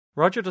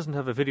Roger doesn't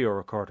have a video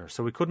recorder,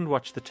 so we couldn't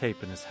watch the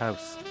tape in his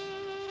house.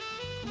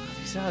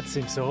 These ads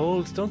seem so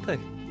old, don't they?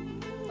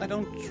 I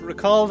don't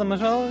recall them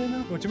at all, you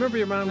know. Well, do you remember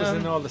your man was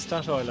in all the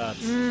Statoil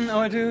ads? Oh,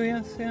 I do,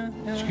 yes, yeah.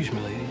 Excuse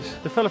me, ladies.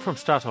 The fella from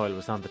Statoil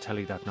was on the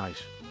telly that night,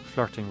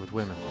 flirting with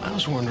women. I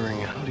was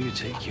wondering, how do you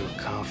take your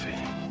coffee?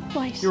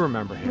 White. You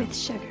remember him. With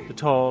sugar. The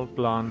tall,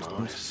 blonde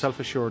and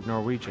self-assured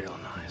Norwegian Real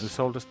nice. who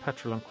sold us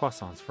petrol and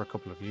croissants for a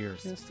couple of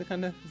years. Yes, the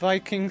kind of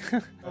Viking,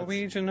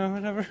 Norwegian or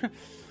whatever.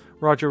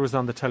 Roger was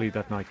on the telly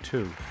that night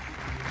too,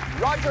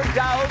 Roger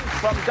Dowds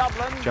from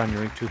Dublin.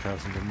 January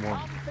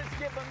 2001.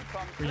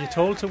 Were you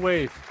told to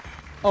wave?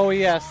 Oh,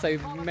 yes, they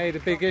made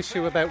a big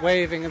issue about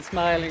waving and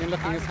smiling and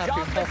looking as happy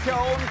John as possible.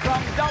 McKeown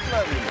from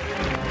Dublin.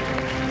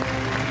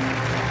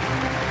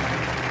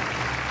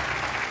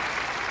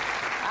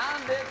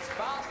 And it's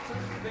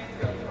fastest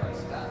finger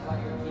first. Stand by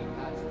your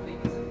keypads, please.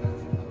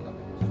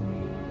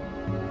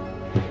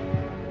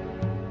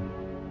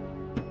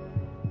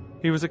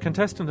 He was a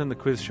contestant in the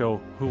quiz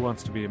show Who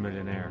Wants to Be a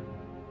Millionaire.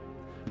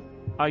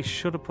 I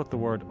should have put the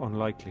word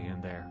unlikely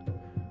in there.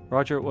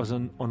 Roger was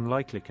an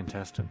unlikely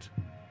contestant,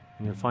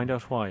 and you'll find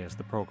out why as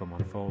the programme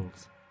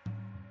unfolds.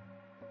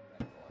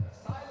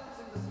 Silence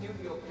in the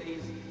studio,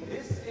 please.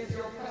 This is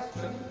your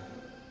question.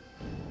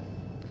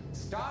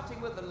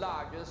 Starting with the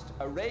largest,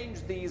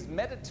 arrange these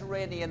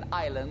Mediterranean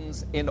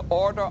islands in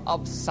order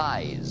of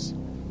size.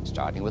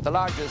 Starting with the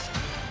largest.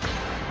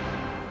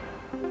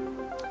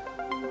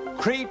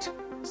 Crete,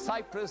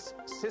 Cyprus,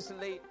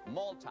 Sicily,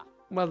 Malta.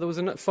 Well, there was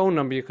a phone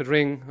number you could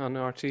ring on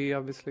RT,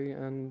 obviously,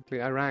 and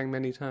I rang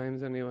many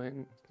times anyway,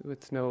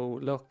 with no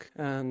luck.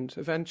 And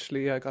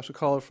eventually I got a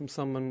call from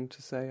someone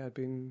to say I'd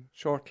been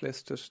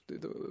shortlisted.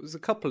 It was a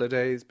couple of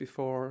days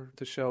before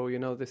the show, you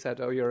know, they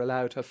said, oh, you're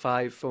allowed to have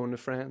 5 phone a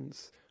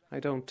friends. I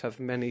don't have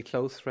many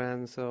close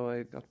friends, so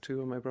I got 2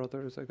 of my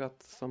brothers. I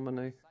got someone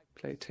I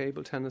play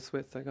table tennis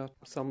with. I got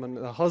someone,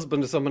 a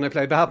husband of someone I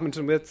play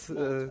badminton with,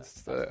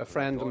 a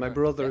friend of my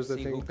brothers.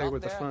 I think they were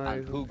the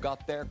 5. Who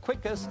got there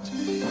quickest?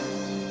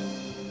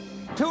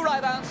 2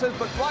 right answers,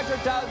 but Roger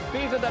Dowds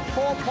beat it at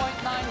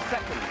 4.9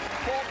 seconds.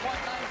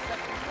 4.9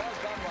 seconds. Well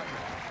done, Roger.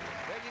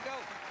 There you go.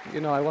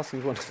 You know, I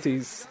wasn't one of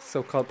these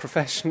so-called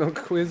professional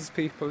quiz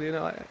people.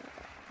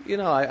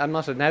 I'm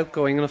not an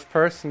outgoing enough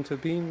person to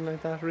be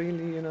like that,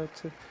 really. You know,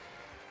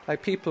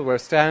 people were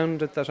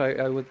astounded that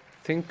I would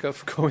think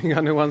of going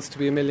on Who Wants to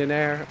Be a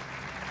Millionaire.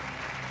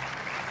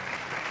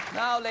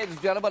 Now, ladies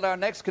and gentlemen, our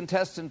next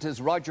contestant is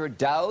Roger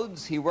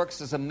Dowds. He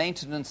works as a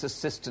maintenance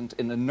assistant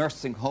in a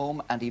nursing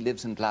home and he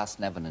lives in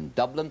Glasnevin in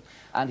Dublin.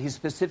 And he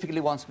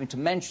specifically wants me to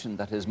mention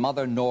that his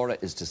mother, Nora,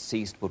 is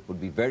deceased, but would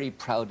be very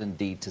proud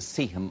indeed to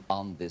see him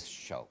on this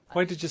show.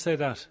 Why did you say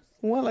that?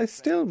 Well, I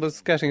still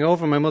was getting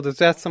over my mother's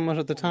death somewhat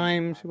at the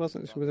time. She was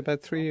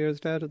about 3 years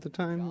dead at the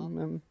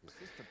time.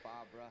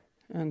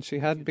 And she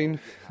had been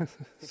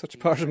such a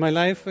part of my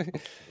life. She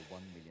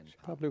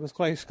probably was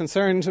quite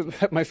concerned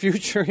about my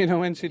future, you know,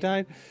 when she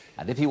died.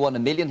 And if he won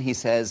 $1 million, he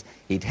says,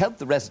 he'd help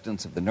the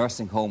residents of the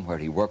nursing home where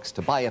he works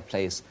to buy a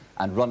place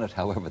and run it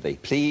however they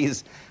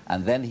please.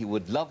 And then he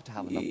would love to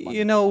have enough money.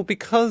 You know,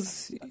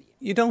 because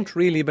you don't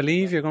really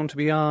believe you're going to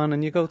be on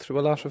and you go through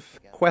a lot of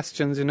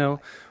questions, you know,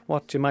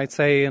 what you might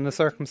say in a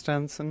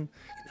circumstance. And,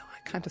 you know, I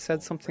kind of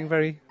said something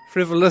very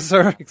frivolous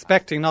or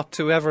expecting not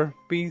to ever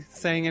be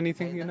saying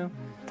anything, you know.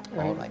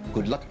 All right,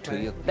 good luck to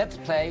you. Let's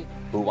play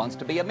Who Wants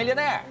to Be a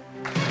Millionaire?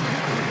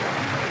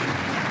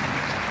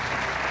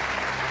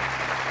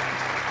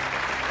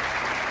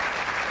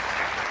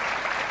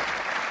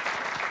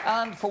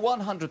 And for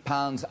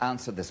 £100,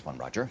 answer this one,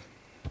 Roger.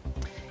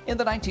 In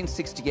the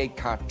 1968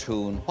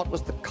 cartoon, what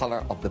was the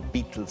colour of the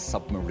Beatles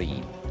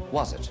submarine?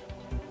 Was it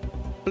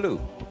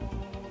blue,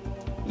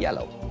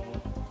 yellow,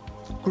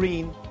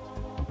 green,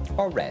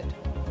 or red?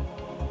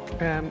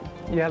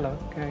 Yellow,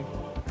 okay.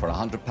 For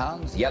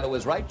 £100, yellow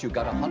is right. You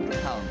got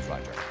 £100,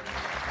 Roger.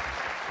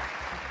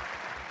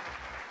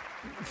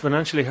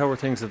 Financially, how were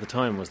things at the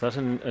time? Was that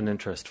an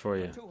interest for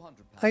you?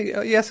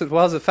 Yes, it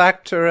was a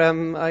factor.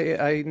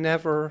 I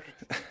never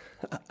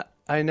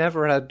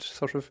had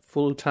sort of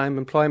full-time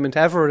employment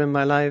ever in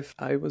my life.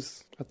 I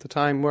was, at the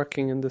time,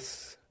 working in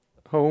this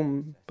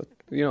home, but,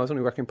 you know, I was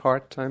only working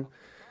part-time.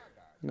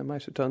 And I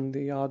might have done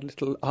the odd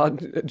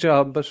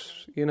job, but,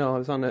 you know, I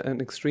was on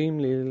an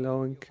extremely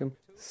low income.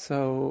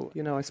 So,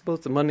 you know, I suppose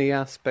the money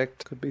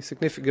aspect could be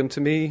significant to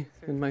me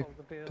in my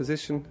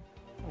position.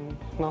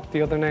 Not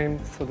the other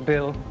name, so the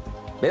bill.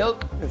 Bill?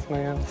 Is my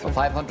answer. For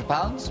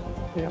 £500?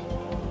 Yeah.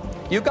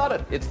 You got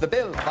it. It's the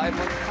bill. £500. You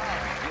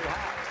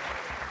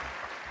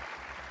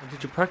have.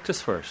 Did you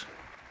practice for it?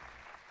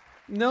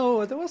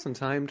 No, there wasn't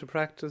time to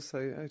practice.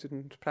 I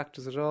didn't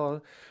practice at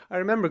all. I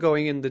remember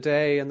going in the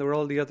day and there were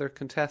all the other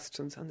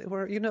contestants and they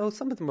were, you know,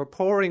 some of them were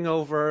poring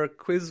over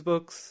quiz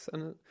books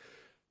and,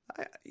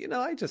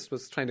 I just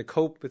was trying to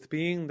cope with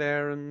being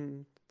there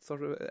and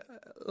sort of,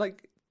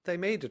 they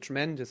made a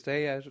tremendous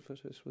day out of it.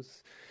 It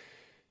was,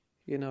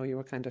 you know, you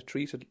were kind of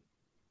treated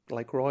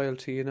like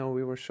royalty, you know,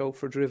 we were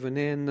chauffeur driven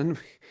in and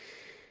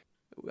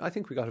I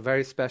think we got a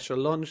very special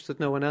lunch that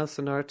no one else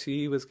in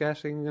RTE was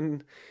getting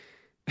and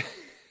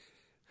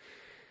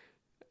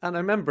And I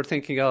remember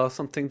thinking, oh,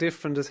 something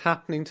different is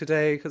happening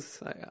today,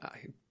 because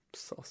I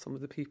saw some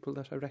of the people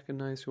that I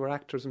recognised who were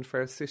actors in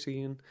Fair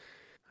City, and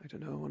I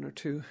don't know, one or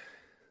two,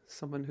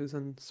 someone who's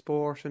in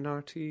sport and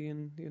RT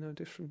and, you know,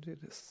 different. I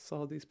just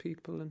saw these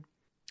people, and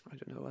I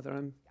don't know whether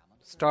I'm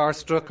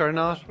starstruck or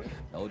not.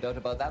 No doubt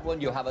about that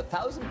one. You have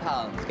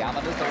 £1,000.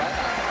 Gammon is the right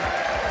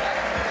answer.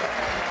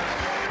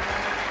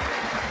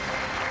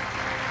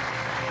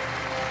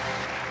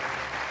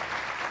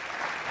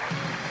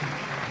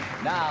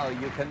 Now,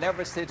 you can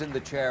never sit in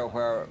the chair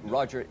where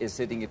Roger is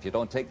sitting if you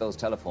don't take those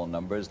telephone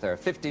numbers. They're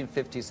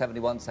 1550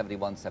 71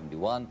 71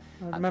 71.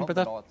 I remember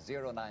that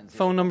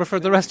phone number for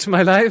the rest of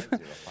my life.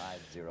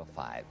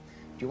 0505.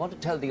 Do you want to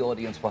tell the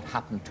audience what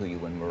happened to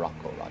you in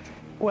Morocco, Roger?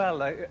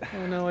 Well,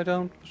 oh no, I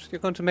don't. You're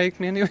going to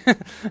make me anyway.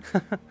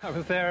 I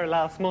was there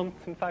last month,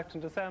 in fact,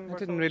 in December. I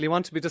didn't really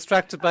want to be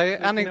distracted by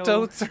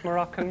anecdotes.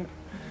 Moroccan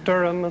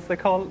dirham, as they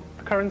call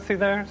the currency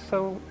there,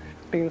 so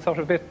being sort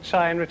of a bit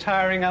shy and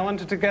retiring, I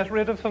wanted to get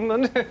rid of him,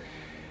 and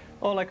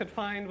all I could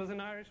find was an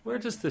Irish. Where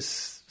does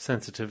this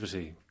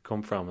sensitivity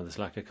come from, and this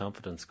lack of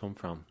confidence come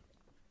from?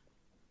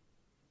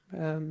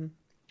 Well,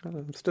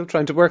 I'm still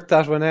trying to work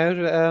that one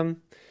out.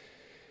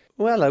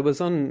 Well, I was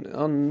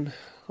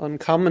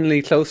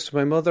uncommonly close to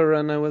my mother,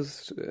 and I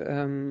was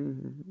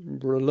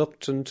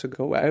reluctant to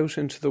go out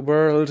into the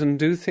world and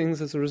do things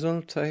as a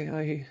result.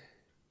 I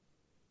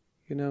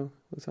you know,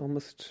 was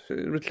almost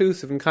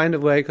reclusive in kind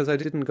of way, because I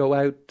didn't go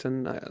out,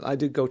 and I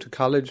did go to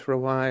college for a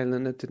while,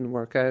 and it didn't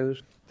work out.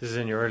 This is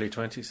in your early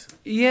 20s?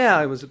 Yeah,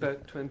 I was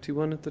about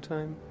 21 at the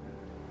time.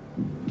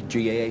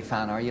 GAA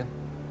fan, are you?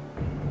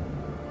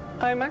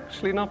 I'm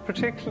actually not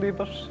particularly,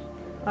 but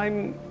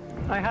I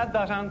had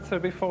that answer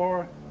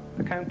before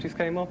the counties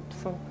came up,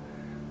 so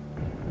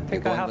I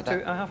think I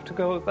have to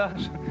go with that.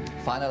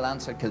 Final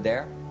answer,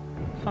 Kildare?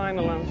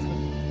 Final answer.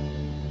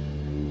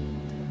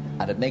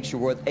 And it makes you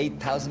worth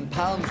 £8,000,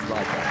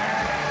 Roger.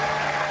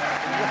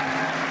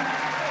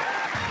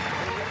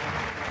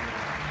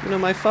 You know,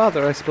 my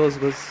father, I suppose,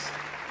 was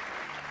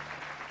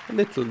a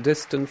little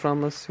distant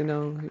from us, you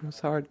know. It was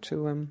hard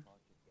to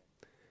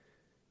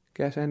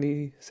get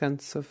any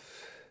sense of,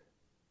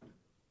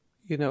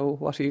 you know,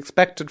 what he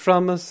expected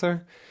from us,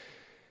 or,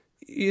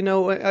 you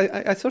know,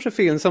 I sort of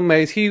feel in some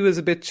ways he was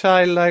a bit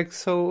childlike,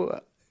 so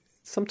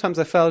sometimes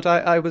I felt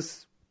I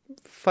was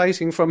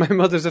fighting for my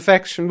mother's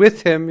affection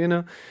with him, you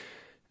know,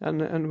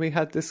 and we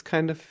had this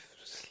kind of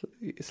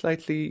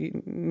slightly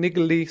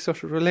niggly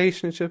sort of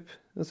relationship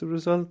as a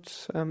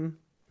result. And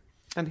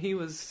he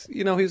was,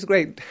 you know, he was a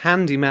great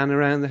handyman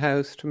around the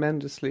house,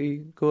 tremendously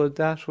good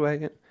that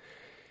way.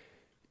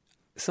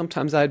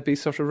 Sometimes I'd be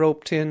sort of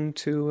roped in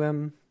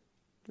to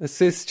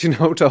assist, you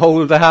know, to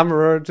hold the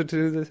hammer or to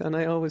do this, and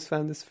I always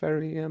found this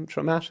very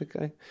traumatic.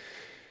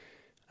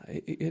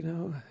 You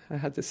know, I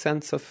had the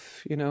sense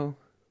of, you know,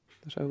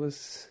 that I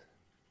was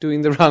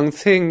doing the wrong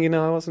thing, you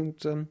know. I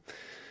wasn't.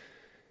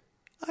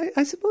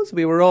 I suppose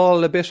we were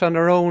all a bit on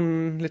our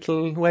own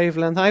little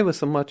wavelength. I was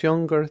somewhat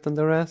younger than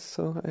the rest,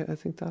 so I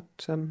think that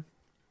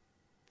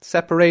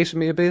separated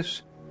me a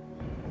bit.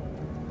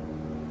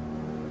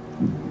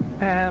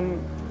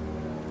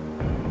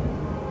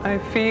 I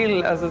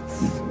feel, as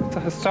it's a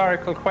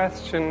historical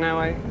question now,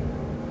 I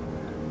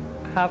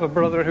have a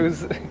brother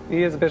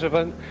he is a bit of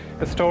a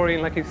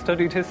historian, like he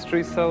studied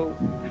history, so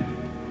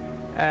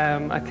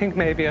I think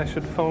maybe I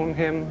should phone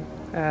him.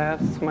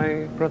 It's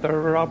my brother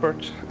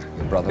Robert.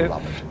 Your brother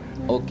Robert.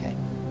 Okay.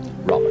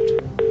 Robert.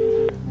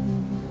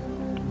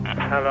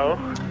 Hello.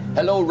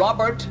 Hello,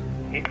 Robert.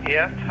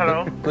 Yes,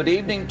 hello. Good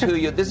evening to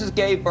you. This is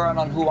Gabe Byrne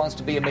on Who Wants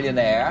to Be a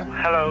Millionaire.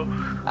 Hello.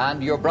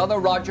 And your brother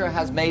Roger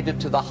has made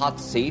it to the hot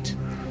seat,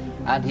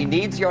 and he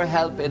needs your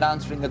help in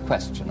answering a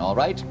question, all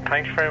right?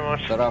 Thanks very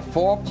much. There are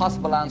 4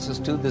 possible answers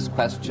to this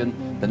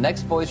question. The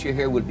next voice you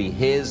hear will be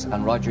his,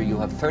 and Roger, you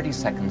have 30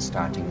 seconds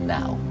starting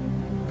now.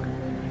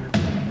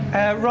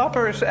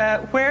 Robert,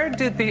 where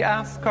did the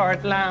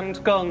Ascot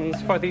land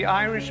guns for the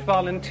Irish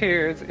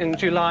Volunteers in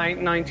July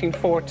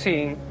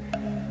 1914?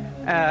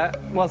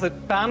 Was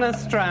it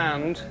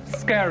Bannastrand,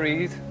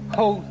 Skerries,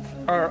 Howth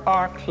or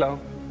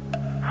Arklow?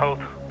 Howth.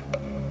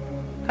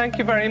 Thank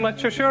you very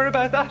much. You're sure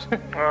about that?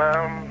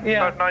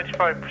 Yeah. About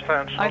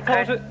 95%.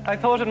 Okay. I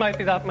thought it might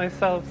be that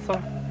myself,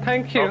 so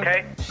thank you.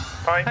 Okay,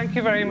 bye. Thank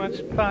you very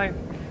much. Bye.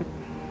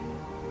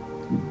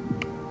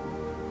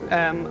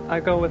 I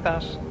go with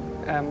that.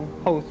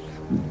 Howth.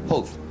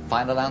 Howth.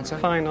 Final answer?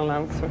 Final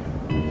answer.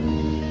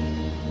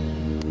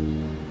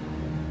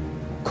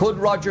 Could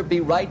Roger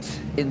be right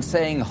in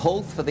saying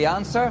Howth for the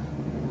answer?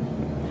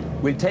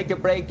 We'll take a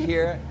break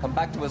here. Come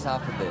back to us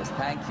after this.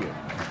 Thank you.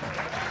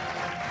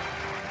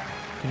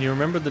 Can you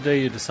remember the day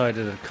you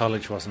decided that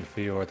college wasn't for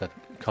you, or that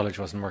college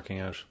wasn't working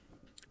out?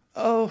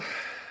 Oh,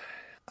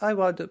 I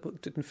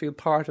didn't feel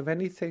part of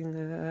anything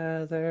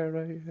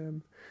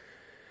there.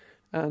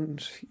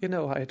 And, you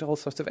know, I had all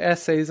sorts of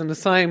essays and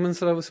assignments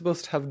that I was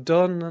supposed to have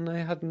done, and I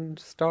hadn't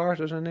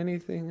started on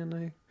anything.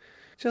 And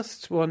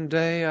just one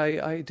day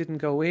I didn't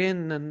go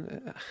in,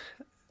 and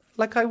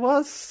like I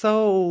was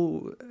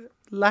so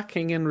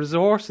lacking in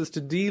resources to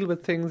deal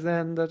with things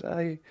then that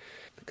I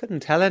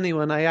couldn't tell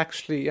anyone. I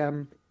actually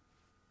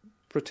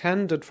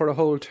pretended for a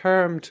whole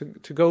term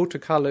to go to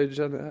college,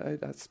 and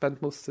I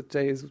spent most of the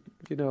days,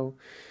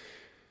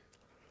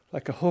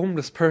 like a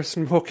homeless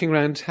person walking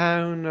around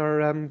town,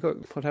 or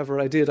whatever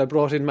I did. I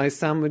brought in my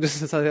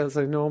sandwiches as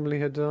I normally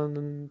had done,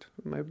 and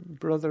my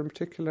brother in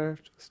particular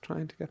was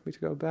trying to get me to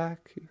go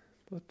back.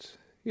 But,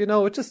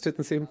 it just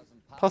didn't seem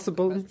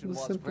possible. It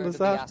was simple as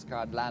that. The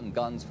Asgard land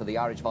guns for the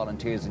Irish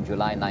Volunteers in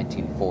July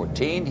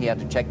 1914. He had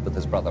to check with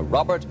his brother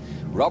Robert.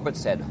 Robert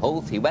said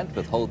Howth. He went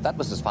with Howth. That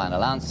was his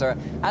final answer,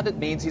 and it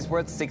means he's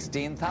worth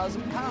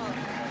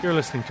 £16,000. You're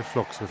listening to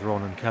Flux with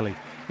Ronan Kelly.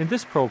 In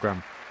this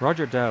programme,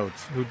 Roger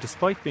Dowds, who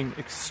despite being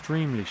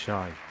extremely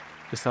shy,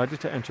 decided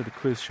to enter the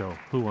quiz show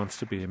Who Wants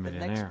to Be a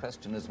Millionaire? The next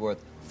question is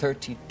worth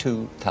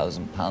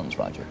 £32,000,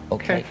 Roger.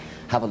 Okay,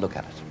 have a look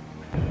at it.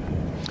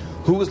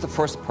 Who was the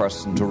first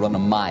person to run a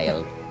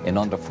mile in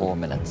under 4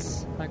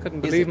 minutes? I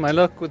couldn't believe my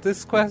luck with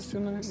this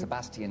question.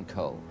 Sebastian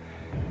Coe,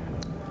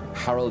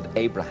 Harold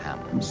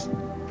Abrahams.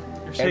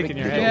 You're shaking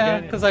your head.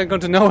 Yeah, because I'm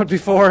going to know it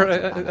before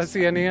I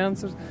see any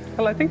answers.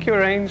 Well, I think you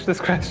arranged this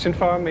question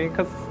for me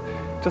because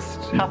it just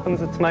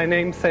happens it's my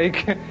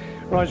namesake,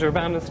 Roger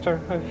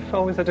Bannister. I've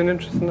always had an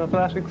interest in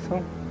athletics,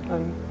 so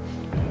I'm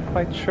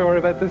quite sure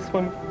about this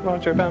one.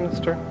 Roger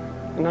Bannister,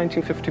 in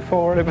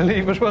 1954, I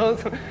believe it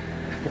was.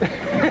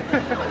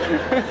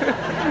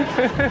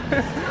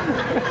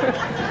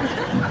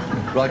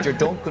 Roger,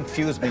 don't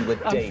confuse me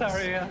with dates. I'm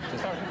sorry, yeah.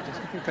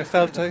 I think I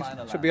felt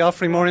I should be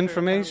offering more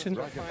information.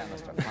 Roger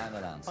Bannister,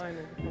 final answer.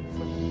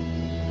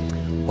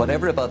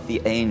 Whatever about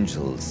the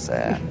Angels,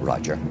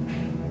 Roger,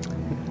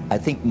 I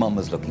think Mum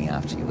is looking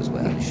after you as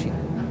well, is she?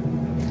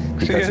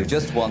 Because you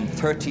just won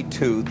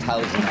 £32,000.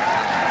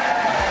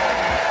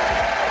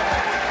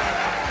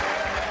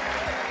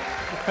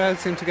 The crowd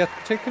seemed to get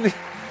particularly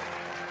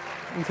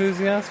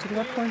enthusiastic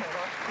at that point.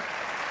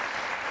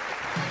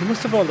 You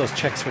must have all those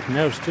cheques written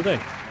out, do they?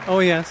 Oh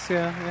yes,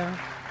 yeah.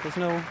 There's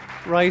no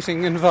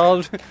writing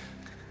involved.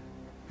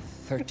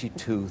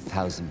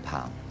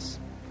 £32,000,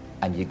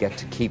 and you get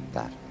to keep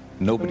that.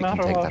 Nobody can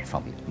take that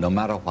from you. No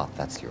matter what,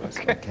 that's yours,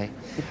 okay?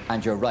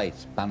 And you're right,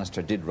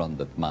 Bannister did run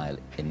the mile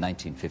in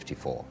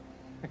 1954.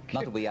 Okay.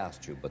 Not that we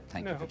asked you, but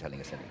thank you for telling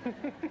us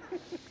anyway.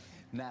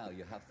 Now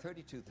you have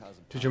 £32,000.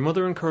 Did your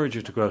mother encourage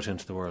you to go out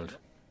into the world?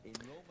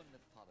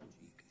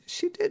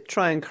 She did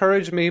try and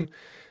encourage me.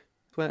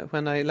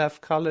 When I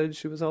left college,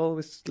 she was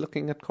always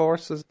looking at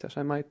courses that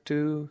I might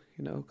do,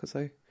 because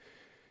I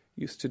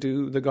used to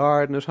do the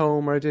garden at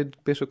home, or I did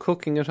a bit of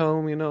cooking at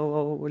home,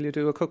 will you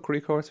do a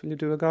cookery course? Will you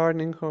do a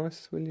gardening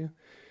course? Will you?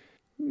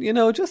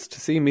 Just to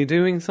see me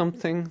doing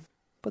something.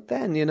 But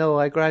then,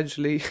 I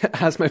gradually,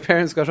 as my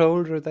parents got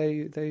older,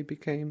 they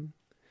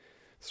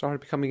started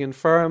becoming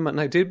infirm, and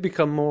I did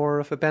become more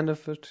of a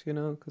benefit,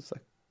 because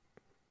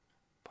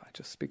I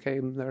just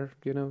became their,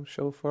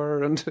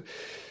 chauffeur and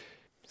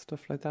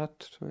stuff like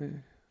that.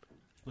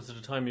 Was it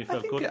a time you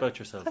felt good about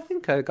yourself? I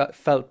think I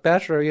felt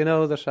better,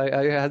 that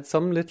I had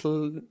some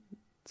little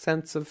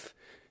sense of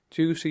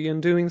duty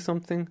in doing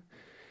something.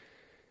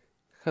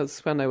 Because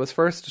when I was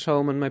first at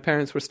home and my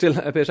parents were still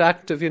a bit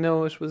active,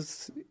 it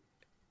was...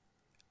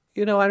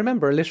 I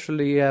remember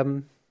literally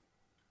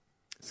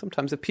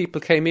sometimes if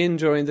people came in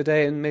during the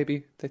day and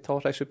maybe they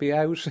thought I should be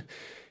out,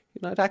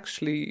 I'd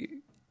actually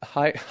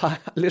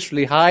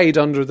literally hide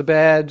under the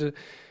bed,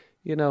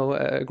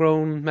 a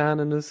grown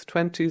man in his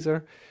 20s,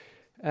 or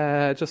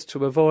just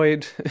to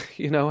avoid,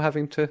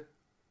 having to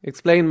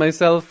explain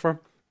myself.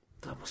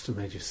 That must have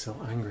made you so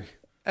angry.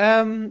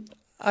 I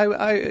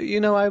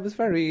was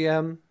very...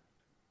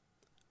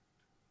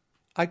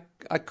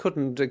 I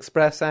couldn't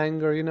express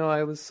anger,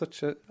 I was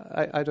such a,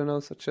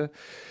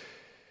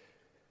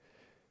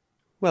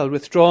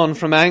 withdrawn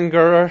from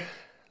anger.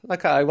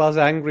 Like I was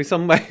angry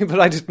some way, but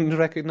I didn't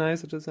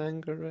recognise it as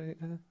anger.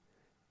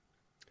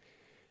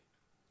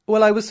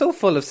 Well, I was so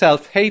full of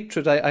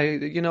self-hatred, I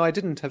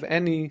didn't have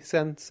any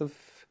sense of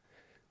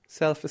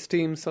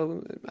self-esteem,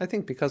 so I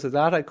think because of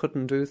that I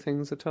couldn't do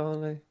things at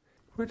all.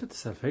 Where did the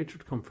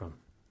self-hatred come from?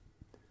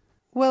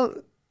 Well,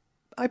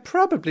 I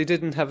probably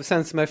didn't have a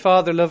sense of my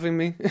father loving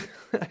me.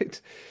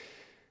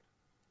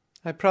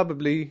 I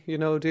probably,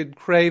 did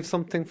crave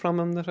something from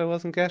him that I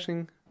wasn't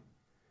getting.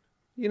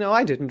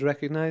 I didn't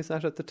recognise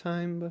that at the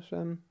time, but,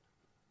 I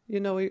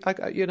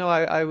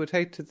would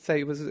hate to say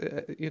he was,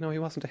 he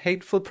wasn't a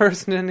hateful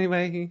person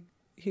anyway.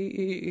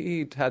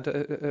 He'd had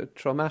a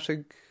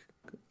traumatic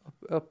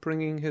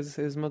upbringing.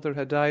 His mother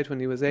had died when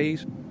he was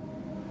 8.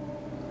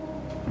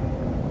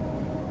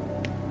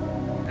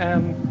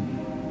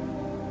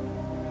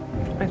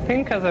 I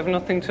think as I've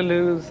nothing to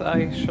lose,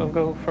 I shall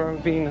go for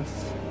Venus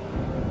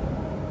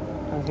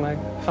as my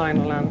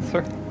final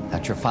answer.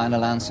 That's your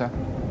final answer?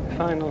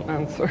 Final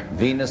answer.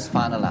 Venus,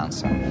 final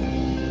answer.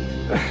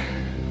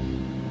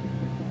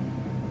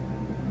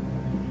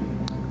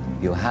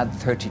 You had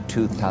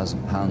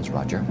 £32,000,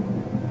 Roger.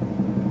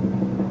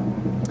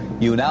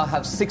 You now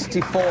have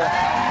 64.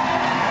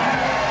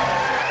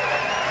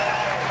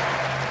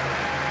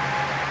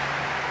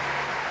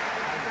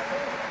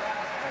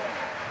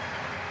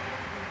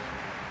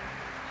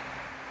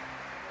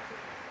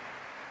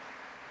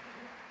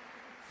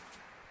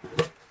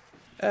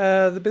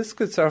 The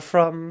biscuits are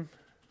from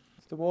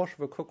The Water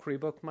of a Cookery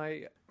book.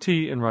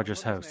 Tea in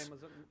Roger's house.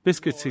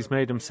 Biscuits he's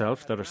made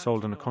himself that are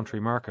sold in a country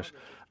market.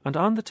 And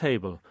on the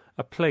table,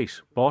 a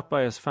plate bought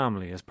by his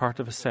family as part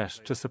of a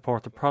set to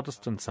support the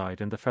Protestant side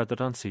in the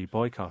Feathered-on-Sea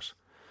boycott.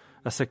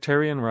 A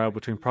sectarian row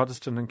between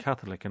Protestant and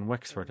Catholic in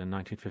Wexford in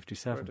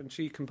 1957. And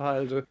she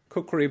compiled a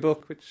cookery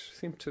book which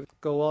seemed to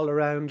go all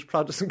around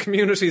Protestant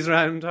communities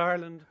around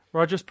Ireland.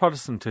 Roger's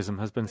Protestantism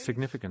has been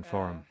significant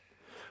for him.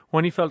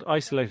 When he felt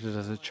isolated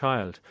as a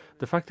child,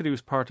 the fact that he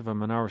was part of a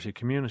minority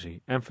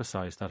community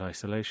emphasised that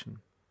isolation.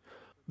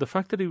 The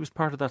fact that he was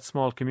part of that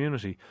small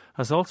community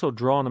has also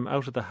drawn him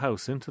out of the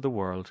house into the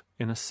world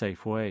in a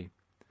safe way.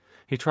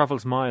 He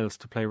travels miles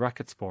to play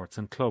racket sports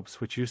in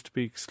clubs which used to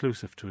be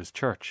exclusive to his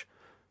church,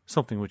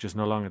 something which is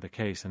no longer the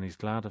case, and he's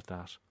glad of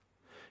that.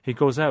 He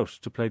goes out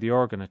to play the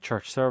organ at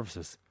church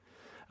services,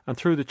 and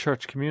through the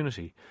church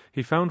community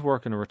he found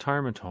work in a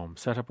retirement home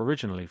set up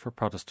originally for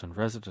Protestant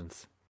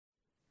residents.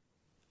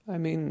 I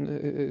mean,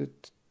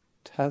 it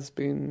has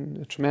been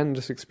a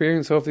tremendous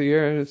experience over the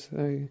years.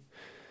 I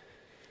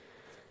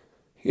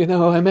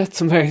met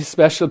some very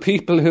special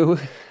people who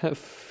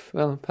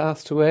have,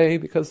 passed away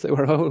because they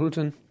were old,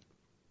 and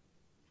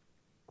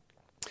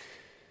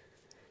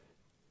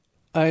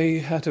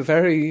I had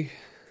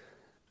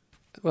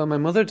my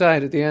mother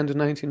died at the end of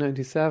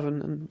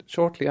 1997, and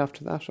shortly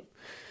after that,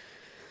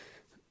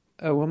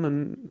 a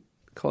woman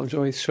called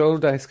Joyce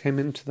Shouldice came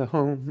into the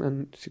home,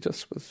 and she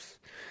just was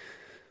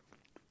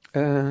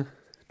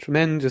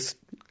tremendous,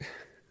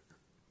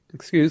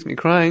 excuse me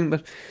crying,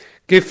 but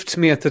gift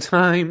to me at the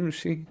time.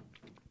 She,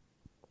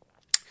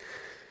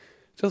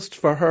 just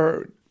for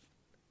her,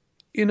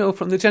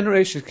 from the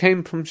generation she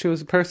came from, she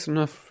was a person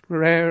of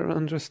rare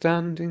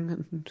understanding,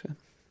 and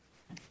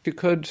you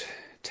could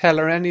tell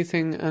her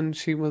anything and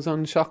she was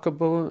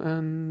unshockable,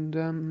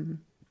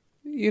 and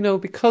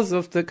because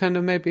of the kind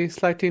of maybe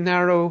slightly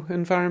narrow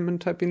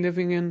environment I've been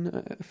living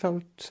in, I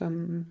felt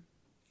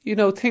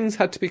things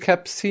had to be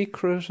kept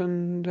secret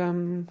and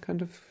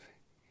kind of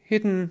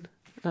hidden,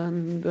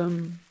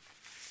 and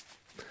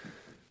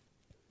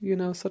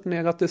suddenly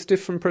I got this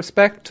different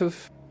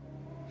perspective.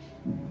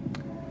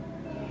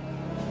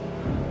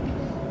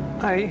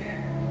 I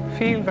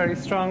feel very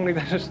strongly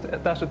that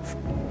it's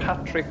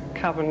Patrick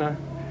Kavanagh.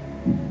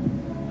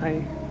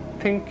 I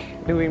think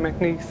Louis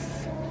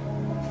MacNeice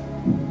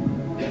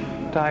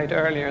died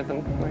earlier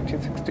than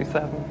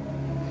 1967.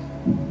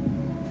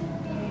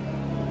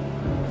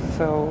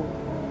 So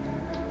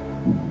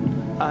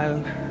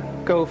I'll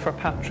go for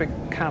Patrick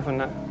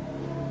Kavanagh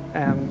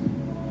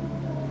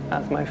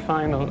as my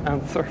final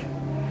answer.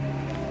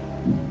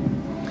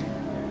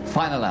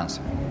 Final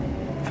answer.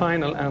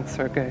 Final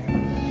answer, Gay.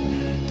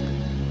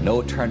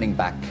 No turning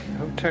back.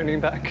 No turning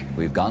back.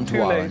 We've gone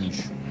to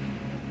Orange.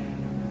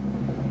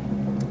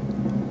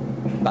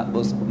 That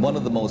was one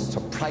of the most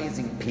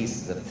surprising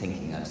pieces of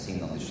thinking I've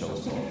seen on the show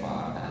so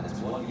far, and it's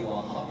one you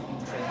all have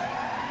been trained.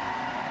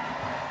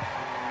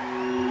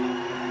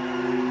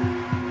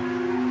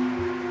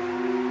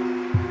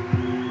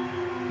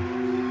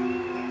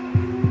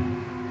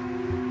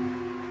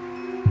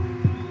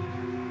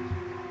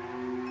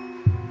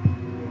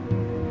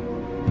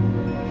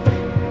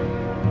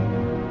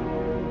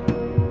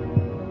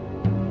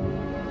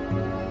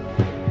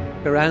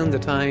 Around the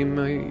time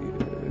I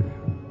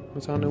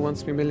was on Who Wants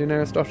to Be a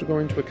Millionaire, I started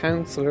going to a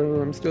counsellor,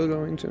 who I'm still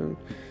going to.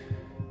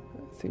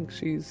 I think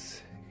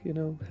she's,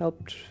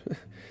 helped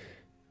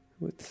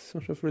with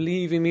sort of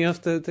relieving me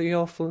of the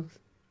awful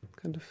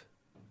kind of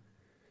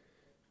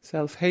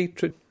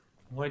self-hatred.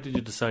 Why did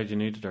you decide you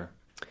needed her?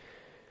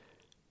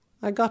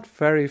 I got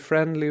very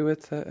friendly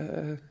with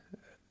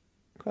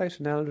quite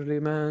an elderly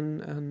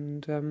man,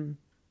 and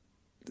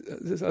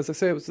as I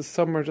say, it was the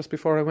summer just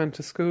before I went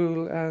to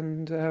school,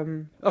 and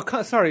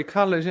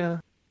college, yeah.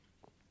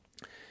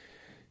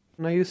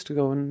 And I used to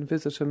go and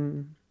visit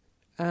him,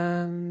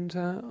 and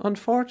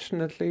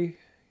unfortunately,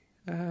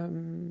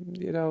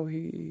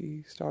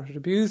 he started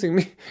abusing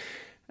me.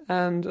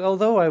 And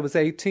although I was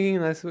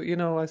 18, I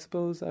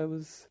suppose I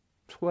was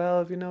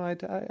 12.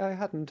 I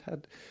hadn't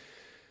had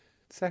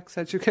sex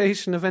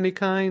education of any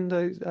kind.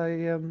 I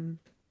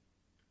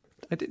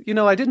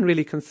didn't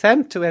really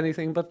consent to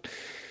anything, but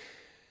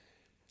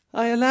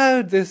I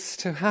allowed this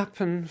to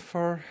happen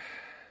for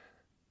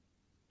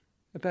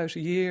about a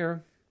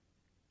year,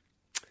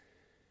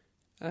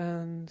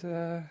 and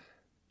I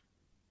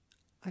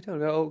don't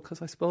know, because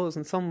I suppose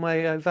in some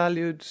way I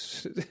valued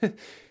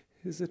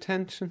his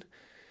attention.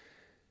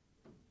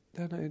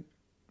 Then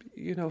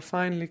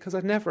finally, because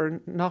I'd never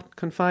not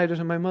confided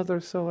in my mother,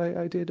 so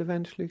I did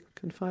eventually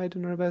confide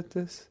in her about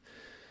this.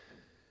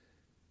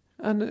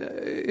 And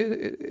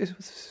it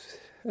was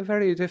a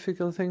very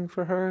difficult thing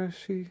for her.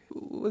 She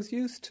was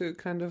used to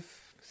kind of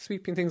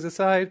sweeping things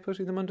aside,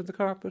 putting them under the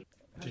carpet.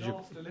 I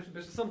lost a little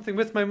bit of something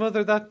with my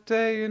mother that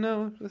day,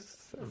 I'm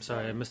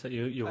sorry, I missed that.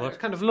 You what? I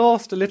kind of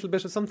lost a little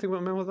bit of something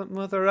with my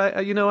mother.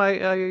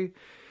 I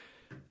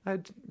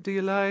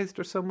idealised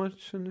her so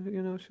much,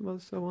 and she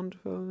was so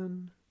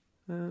wonderful.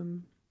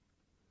 And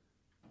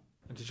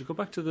And did you go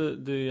back to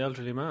the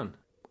elderly man?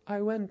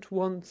 I went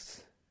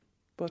once,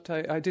 but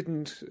I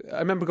didn't. I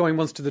remember going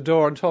once to the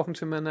door and talking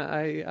to him, and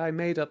I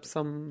made up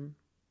some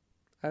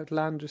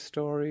outlandish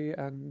story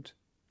and,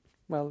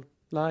 well,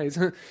 lies.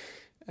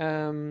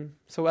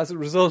 So as a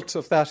result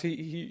of that,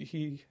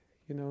 he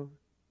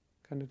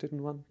kind of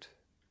didn't want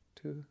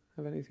to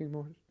have anything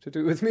more to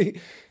do with me.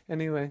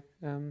 Anyway,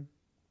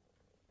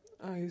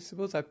 I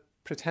suppose I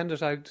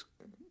pretended I'd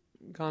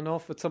gone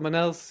off with someone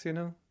else,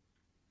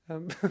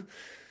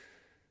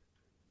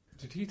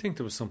 Did he think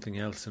there was something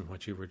else in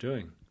what you were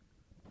doing?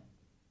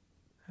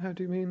 How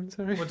do you mean,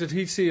 sorry? Well, did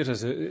he see it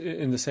as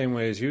in the same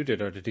way as you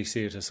did, or did he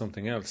see it as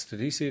something else? Did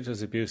he see it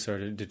as abuse,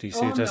 or did he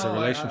see it as a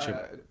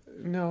relationship?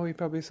 No, he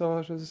probably saw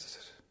it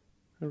as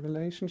a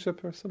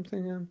relationship or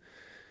something.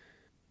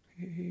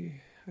 I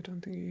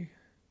don't think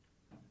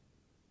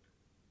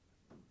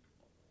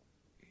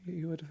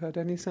he would have had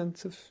any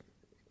sense of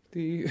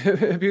the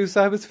abuse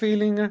I was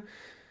feeling.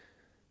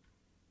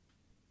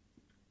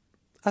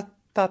 At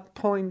that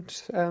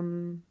point, I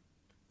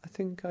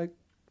think I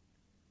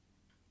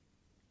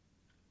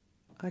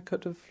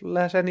could have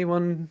let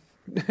anyone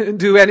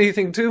do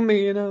anything to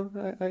me,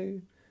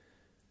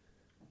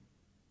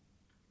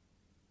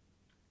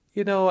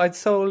 I'd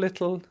so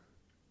little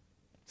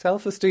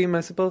self-esteem,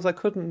 I suppose I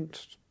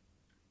couldn't,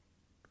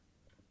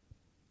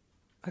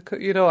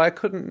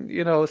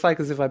 it's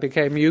like as if I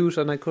became mute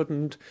and I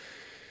couldn't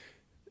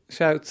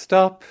shout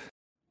stop.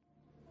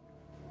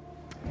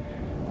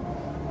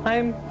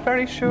 I'm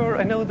very sure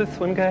I know this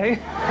one, Gay.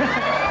 I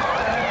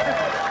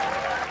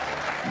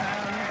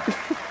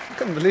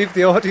couldn't believe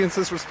the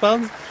audience's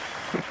response.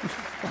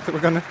 They were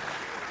going to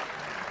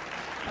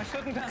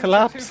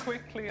collapse. Too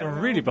quickly. They're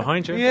really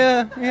behind you.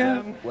 Yeah.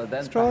 Well,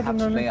 then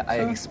perhaps may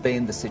I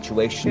explain the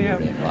situation you're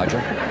in,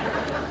 Roger.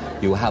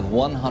 You have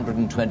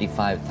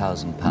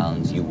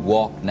 £125,000. You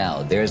walk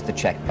now. There's the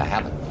cheque. I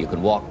have it. You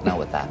can walk now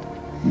with that.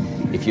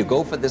 If you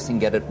go for this and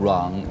get it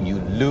wrong, you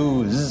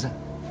lose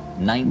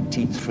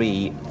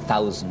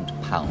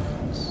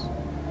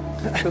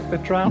 £93,000. That's a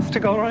bit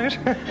drastic, all right.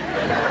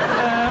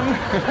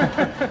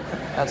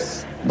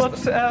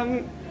 But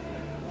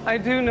I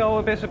do know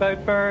a bit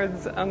about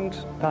birds, and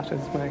that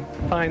is my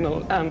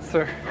final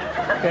answer.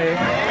 Okay.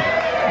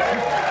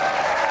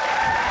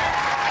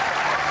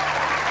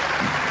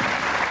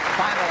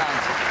 Final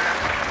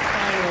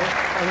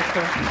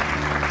answer.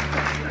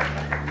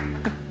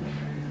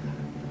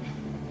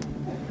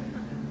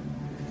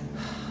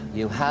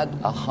 You had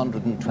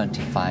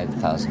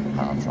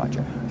 £125,000,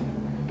 Roger.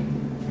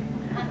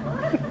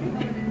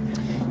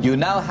 You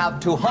now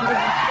have 200.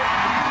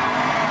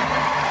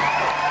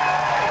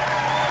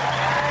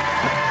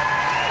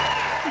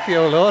 The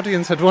old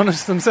audience had won it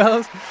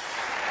themselves.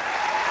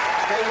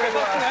 Stay where you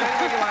are.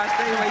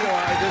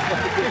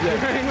 Thank you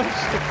very much.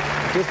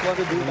 Just want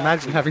to do that.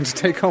 Imagine having to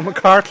take home a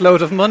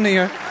cartload of money.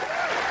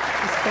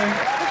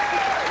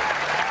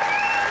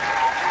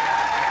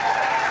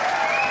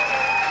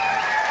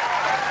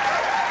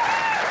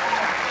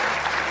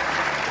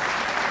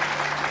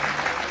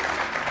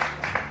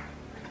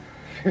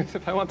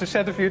 If I want to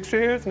shed a few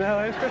tears now.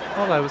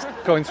 All I was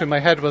going through my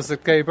head was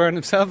that Gay Byrne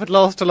himself had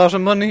lost a lot of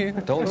money.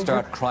 Don't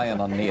start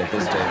crying on me at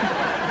this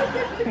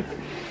stage.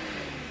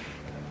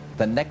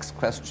 The next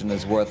question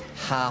is worth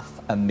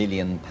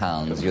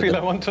 £500,000. I feel I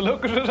want to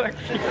look at it,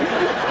 actually.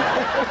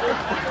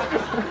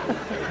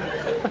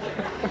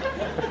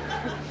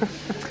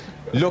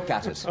 Look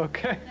at it.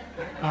 Okay.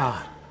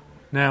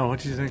 Now, what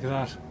do you think of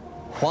that?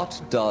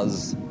 What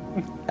does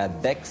a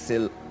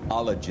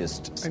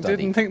vexillologist study? I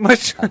didn't think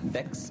much. A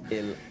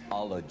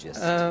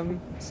vexillologist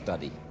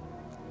study.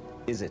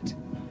 Is it?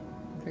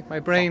 I think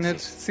my brain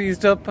had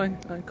seized up. I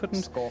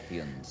couldn't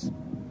Scorpions,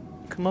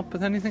 come up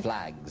with anything.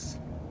 flags,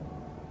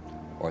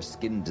 or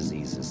skin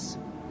diseases?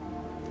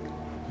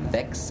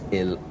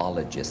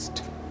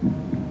 Vexillologist.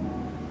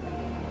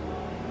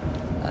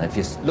 And if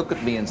you look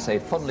at me and say,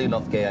 funnily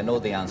enough, Gay, I know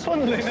the answer.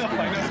 Funnily enough,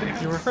 I know.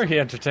 You were very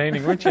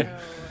entertaining, weren't you?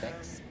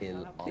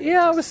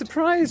 Yeah, I was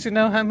surprised,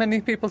 how many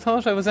people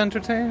thought I was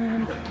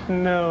entertaining.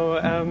 No,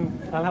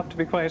 I'll have to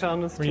be quite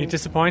honest. Were you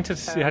disappointed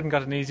you hadn't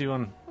got an easy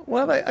one?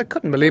 Well, I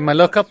couldn't believe my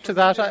luck up to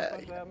that.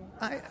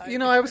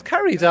 I was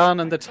carried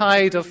on the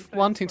tide of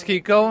wanting to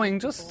keep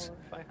going, just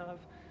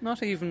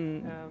not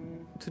even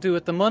to do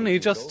with the money,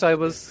 just I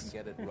was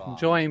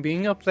enjoying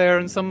being up there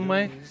in some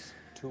way.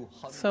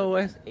 So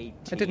I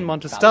didn't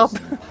want to stop.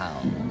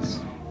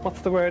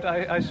 What's the word?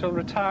 I shall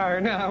retire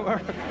now, or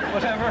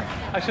whatever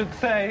I should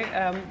say.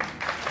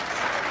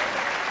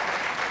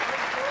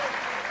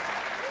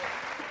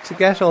 To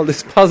get all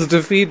this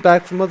positive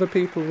feedback from other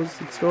people was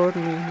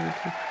extraordinary.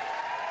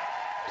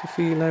 To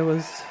feel I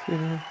was,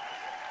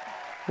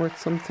 worth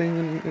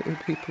something and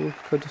people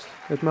could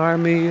admire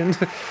me. And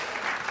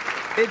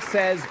it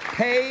says,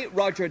 pay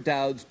Roger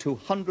Dowds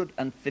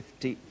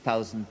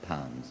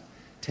 £250,000.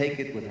 Take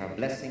it with our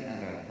blessing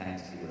and our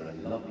thanks. You were a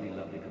lovely,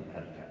 lovely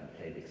competitor and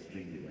played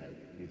extremely well.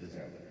 You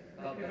deserve it.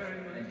 God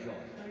bless you.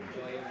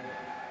 Enjoy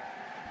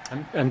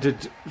it. And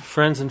did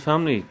friends and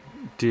family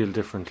deal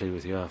differently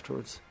with you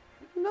afterwards?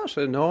 no, Not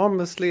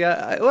enormously.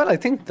 I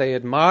think they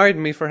admired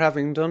me for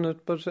having done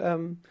it, but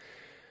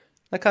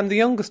like I'm the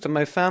youngest of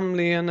my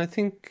family, and I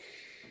think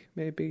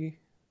maybe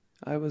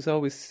I was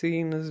always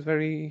seen as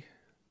very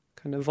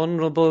kind of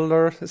vulnerable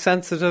or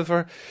sensitive,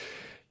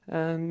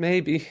 and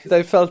maybe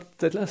they felt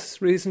that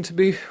less reason to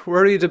be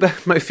worried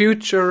about my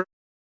future.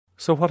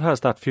 So what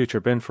has that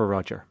future been for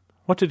Roger?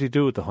 What did he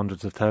do with the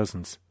hundreds of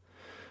thousands?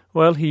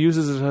 Well, he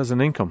uses it as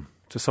an income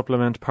to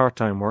supplement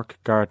part-time work,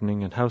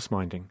 gardening and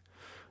house-minding.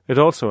 It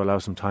also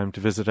allows him time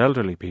to visit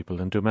elderly people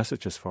and do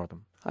messages for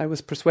them. I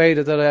was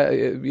persuaded that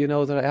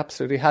I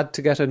absolutely had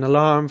to get an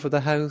alarm for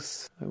the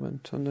house. I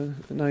went on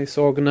a nice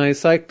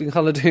organised cycling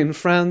holiday in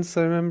France,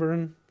 I remember,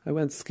 and I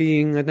went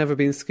skiing. I'd never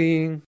been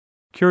skiing.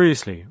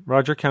 Curiously,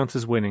 Roger counts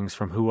his winnings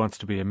from Who Wants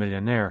to Be a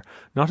Millionaire,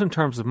 not in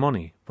terms of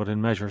money, but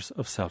in measures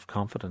of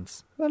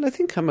self-confidence. Well, I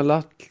think I'm a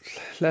lot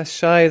less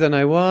shy than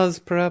I was,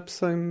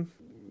 perhaps. I've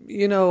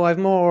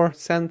more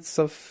sense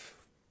of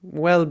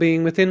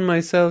well-being within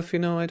myself,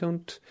 I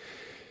don't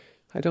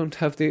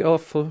have the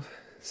awful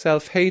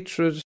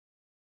self-hatred.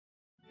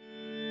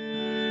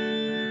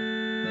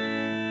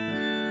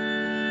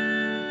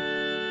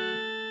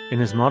 In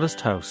his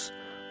modest house,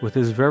 with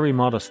his very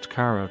modest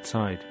car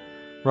outside,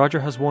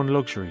 Roger has one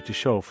luxury to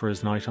show for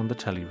his night on the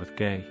telly with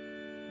Gay: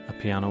 a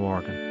piano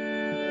organ.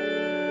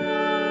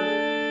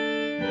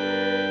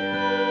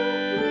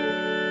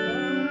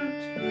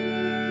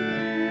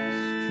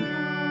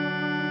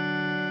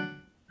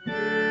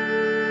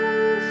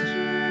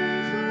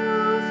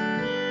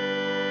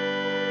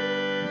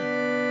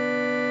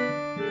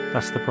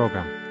 That's the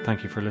programme.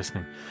 Thank you for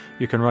listening.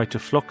 You can write to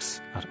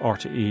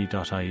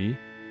flux@rte.ie,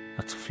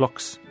 that's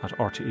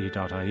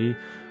flux@rte.ie,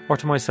 or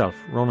to myself,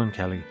 Ronan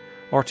Kelly,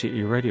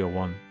 RTE Radio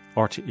 1,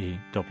 RTE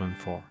Dublin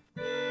 4.